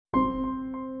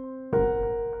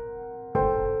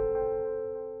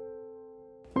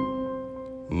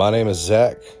My name is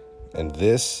Zach, and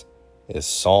this is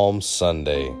Psalm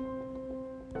Sunday.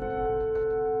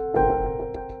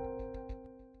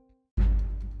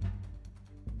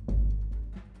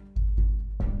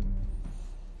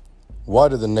 Why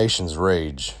do the nations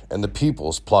rage, and the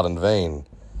peoples plot in vain?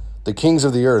 The kings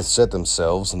of the earth set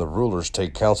themselves, and the rulers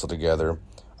take counsel together,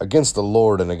 against the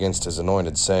Lord and against his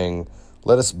anointed, saying,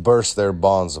 Let us burst their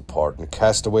bonds apart, and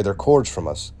cast away their cords from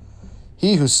us.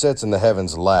 He who sits in the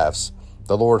heavens laughs,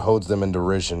 the Lord holds them in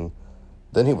derision.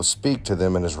 Then he will speak to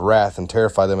them in his wrath, and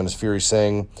terrify them in his fury,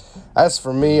 saying, As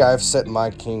for me, I have set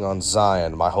my king on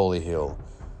Zion, my holy hill.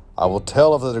 I will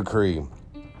tell of the decree.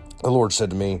 The Lord said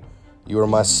to me, You are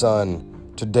my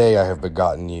son, today I have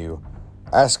begotten you.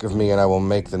 Ask of me, and I will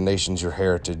make the nations your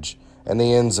heritage, and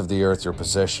the ends of the earth your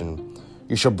possession.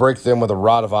 You shall break them with a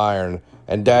rod of iron,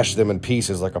 and dash them in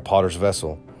pieces like a potter's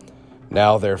vessel.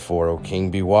 Now therefore, O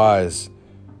king, be wise.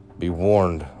 Be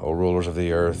warned, O rulers of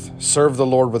the earth. Serve the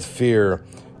Lord with fear,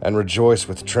 and rejoice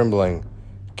with trembling.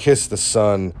 Kiss the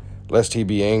Son, lest he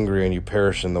be angry and you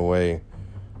perish in the way.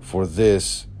 For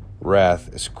this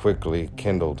wrath is quickly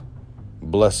kindled.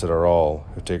 Blessed are all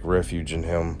who take refuge in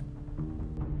him.